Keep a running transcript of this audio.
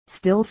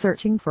still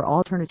searching for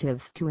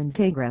alternatives to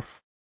Instagress?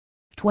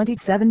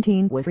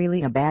 2017 was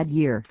really a bad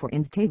year for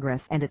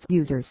Instagress and its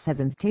users as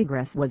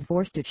Instagress was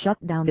forced to shut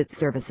down its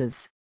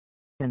services.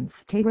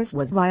 Instagress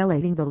was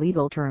violating the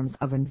legal terms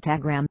of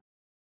Instagram.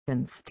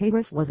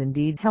 Instagress was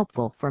indeed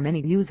helpful for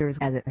many users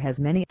as it has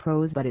many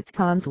pros, but its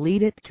cons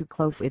lead it to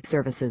close its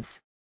services.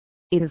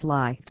 It is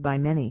liked by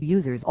many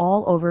users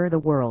all over the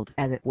world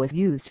as it was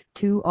used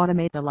to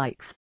automate the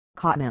likes,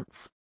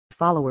 comments,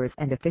 followers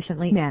and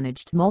efficiently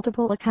managed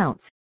multiple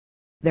accounts.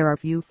 There are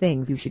few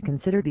things you should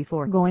consider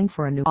before going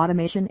for a new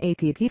automation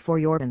app for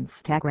your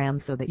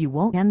Instagram so that you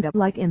won't end up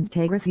like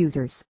Instagress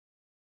users.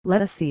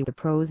 Let us see the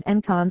pros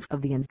and cons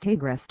of the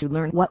Instagress to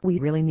learn what we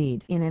really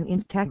need in an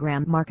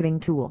Instagram marketing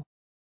tool.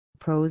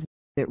 Pros: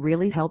 it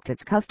really helped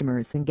its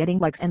customers in getting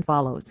likes and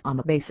follows on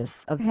the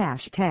basis of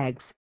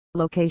hashtags,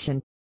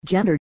 location,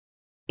 gender.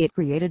 It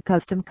created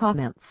custom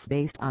comments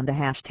based on the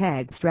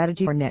hashtag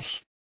strategy or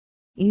niche.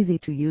 Easy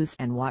to use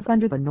and was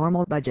under the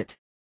normal budget.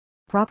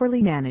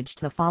 Properly managed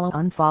the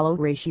follow-unfollow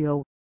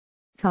ratio.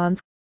 Cons: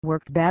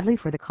 worked badly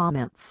for the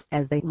comments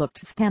as they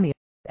looked spammy,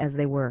 as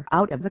they were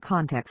out of the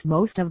context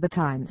most of the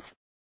times.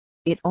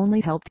 It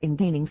only helped in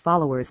gaining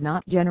followers,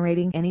 not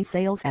generating any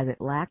sales, as it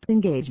lacked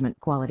engagement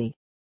quality.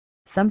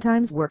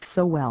 Sometimes worked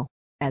so well,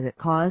 as it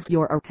caused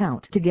your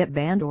account to get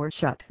banned or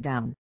shut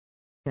down.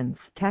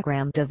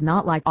 Instagram does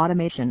not like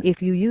automation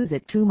if you use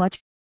it too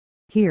much.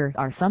 Here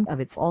are some of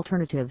its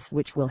alternatives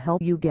which will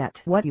help you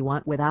get what you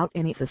want without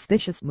any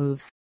suspicious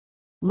moves.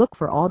 Look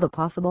for all the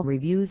possible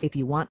reviews if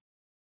you want.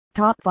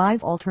 Top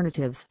 5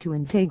 alternatives to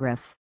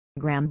Instagress.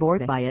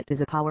 Gramboard by it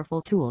is a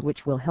powerful tool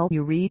which will help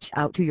you reach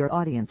out to your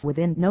audience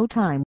within no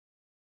time.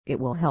 It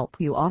will help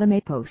you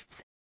automate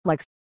posts,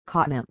 likes,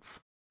 comments,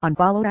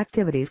 unfollowed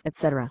activities,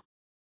 etc.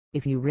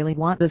 If you really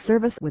want the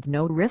service with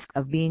no risk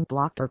of being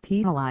blocked or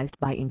penalized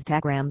by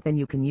Instagram, then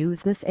you can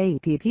use this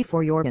app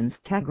for your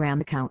Instagram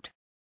account.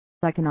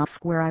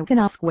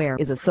 Iconosquare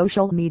is a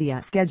social media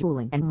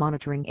scheduling and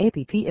monitoring app.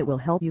 It will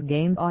help you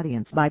gain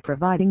audience by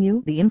providing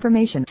you the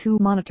information to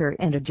monitor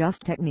and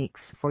adjust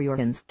techniques for your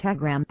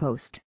Instagram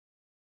post.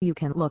 You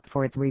can look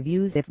for its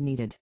reviews if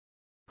needed.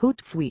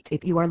 Hootsuite: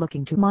 if you are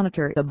looking to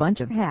monitor a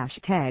bunch of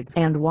hashtags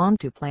and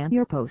want to plan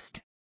your post,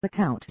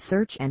 account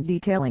search and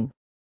detailing.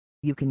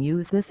 You can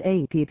use this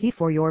app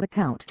for your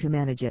account to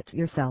manage it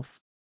yourself.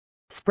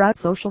 Sprout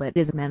Social: it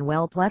is a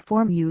manual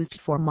platform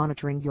used for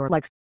monitoring your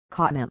likes,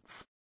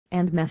 comments,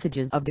 and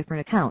messages of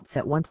different accounts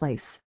at one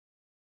place.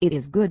 It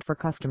is good for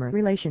customer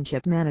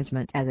relationship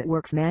management as it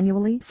works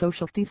manually.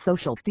 Socialsty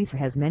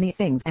has many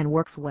things and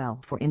works well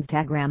for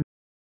Instagram.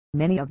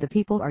 Many of the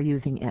people are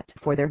using it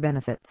for their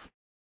benefits.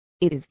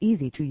 It is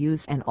easy to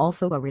use and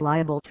also a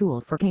reliable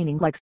tool for gaining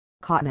likes,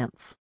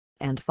 comments,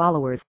 and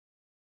followers.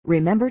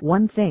 Remember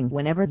one thing: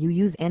 whenever you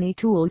use any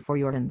tool for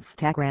your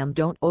Instagram,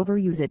 don't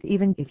overuse it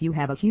even if you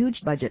have a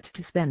huge budget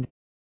to spend.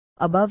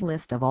 Above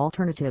list of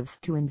alternatives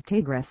to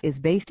Instagress is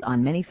based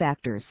on many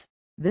factors.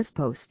 This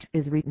post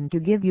is written to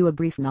give you a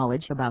brief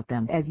knowledge about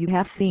them. As you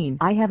have seen,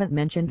 I haven't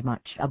mentioned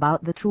much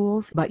about the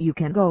tools, but you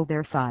can go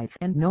their sites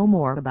and know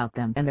more about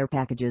them and their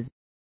packages.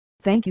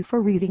 Thank you for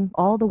reading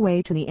all the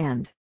way to the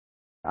end.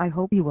 I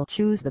hope you will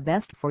choose the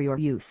best for your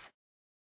use.